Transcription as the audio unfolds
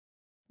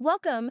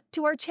Welcome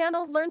to our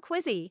channel Learn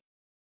Quizzy,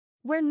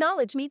 where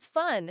knowledge meets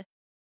fun.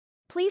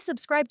 Please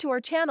subscribe to our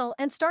channel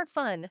and start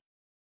fun.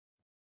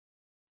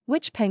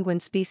 Which penguin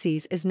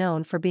species is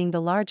known for being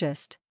the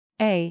largest?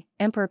 A.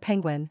 Emperor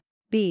penguin.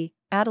 B.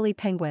 Adelie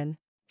penguin.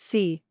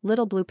 C.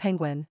 Little blue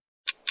penguin.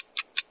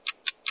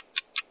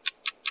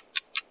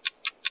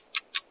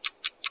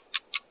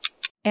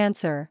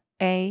 Answer: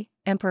 A.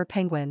 Emperor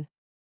penguin.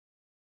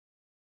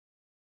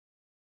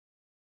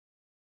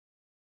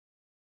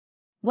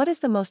 What is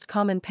the most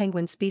common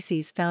penguin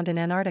species found in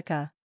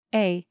Antarctica?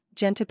 A.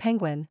 Gentoo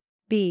penguin.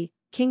 B.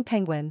 King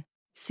penguin.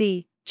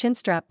 C.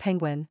 Chinstrap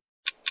penguin.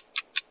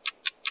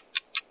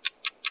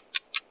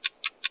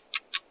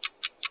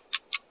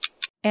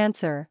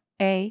 Answer: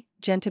 A.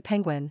 Gentoo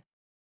penguin.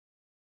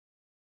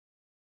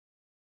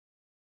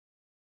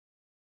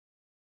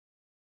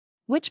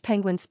 Which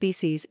penguin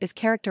species is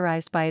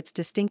characterized by its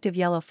distinctive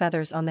yellow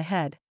feathers on the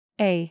head?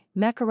 A.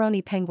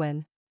 Macaroni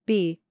penguin.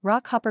 B.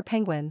 Rockhopper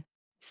penguin.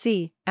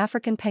 C.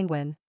 African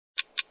penguin.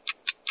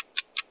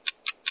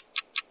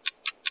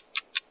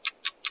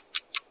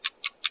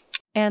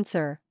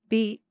 Answer: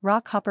 B.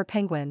 Rockhopper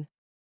penguin.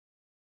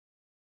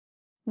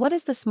 What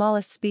is the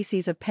smallest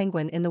species of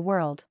penguin in the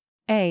world?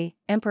 A.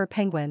 Emperor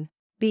penguin.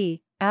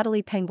 B.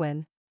 Adelie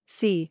penguin.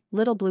 C.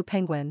 Little blue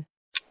penguin.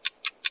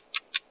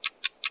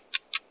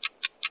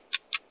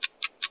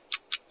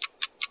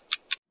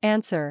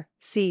 Answer: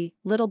 C.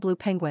 Little blue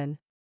penguin.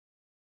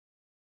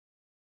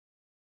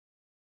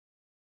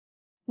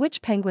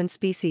 Which penguin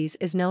species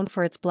is known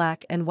for its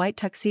black and white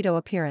tuxedo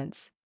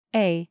appearance?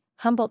 A.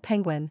 Humboldt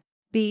penguin.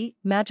 B.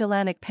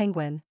 Magellanic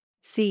penguin.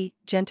 C.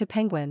 Gentoo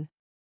penguin.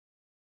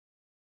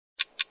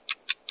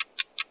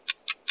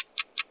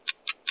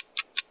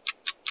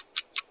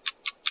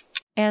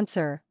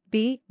 Answer: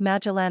 B.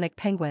 Magellanic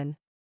penguin.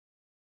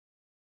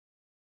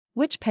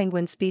 Which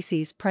penguin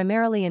species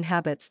primarily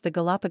inhabits the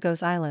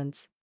Galapagos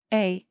Islands?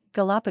 A.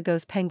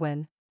 Galapagos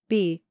penguin.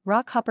 B.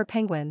 Rockhopper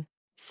penguin.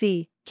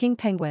 C. King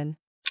penguin.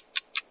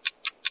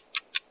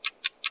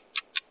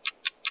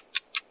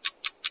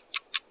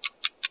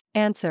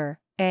 Answer: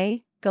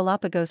 A.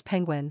 Galapagos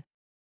penguin.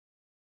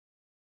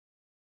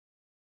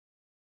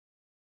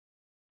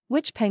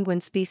 Which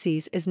penguin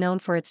species is known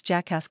for its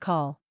jackass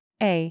call?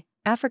 A.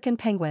 African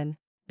penguin.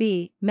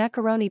 B.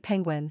 Macaroni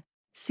penguin.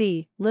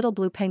 C. Little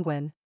blue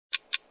penguin.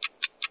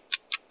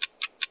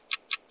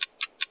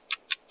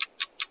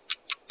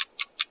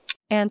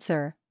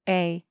 Answer: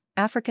 A.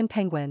 African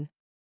penguin.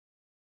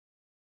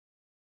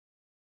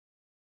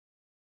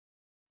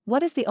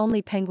 What is the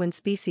only penguin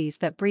species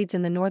that breeds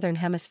in the northern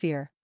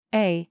hemisphere?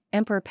 A.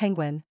 Emperor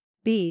penguin.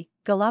 B.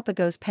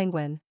 Galapagos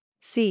penguin.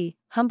 C.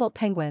 Humboldt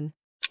penguin.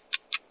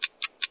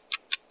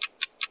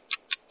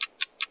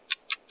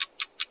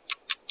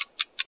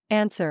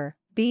 Answer: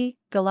 B.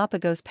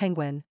 Galapagos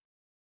penguin.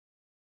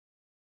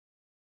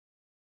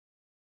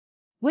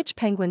 Which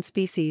penguin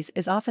species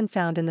is often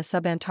found in the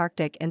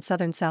subantarctic and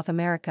southern South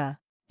America?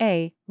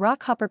 A.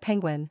 Rockhopper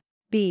penguin.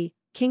 B.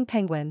 King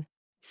penguin.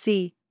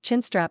 C.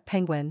 Chinstrap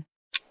penguin.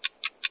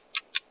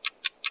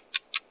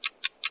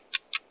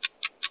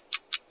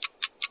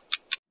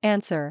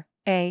 Answer: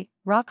 A.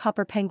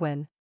 Rockhopper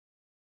penguin.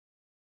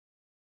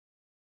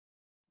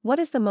 What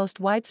is the most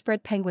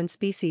widespread penguin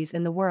species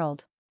in the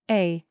world?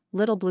 A.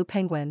 Little blue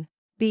penguin.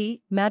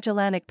 B.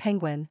 Magellanic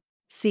penguin.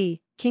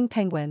 C. King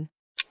penguin.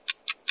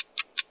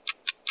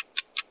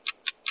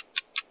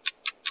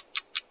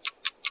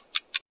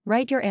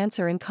 Write your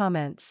answer in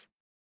comments.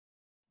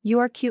 You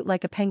are cute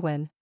like a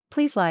penguin.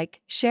 Please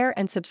like, share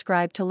and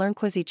subscribe to Learn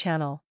Quizzy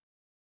channel.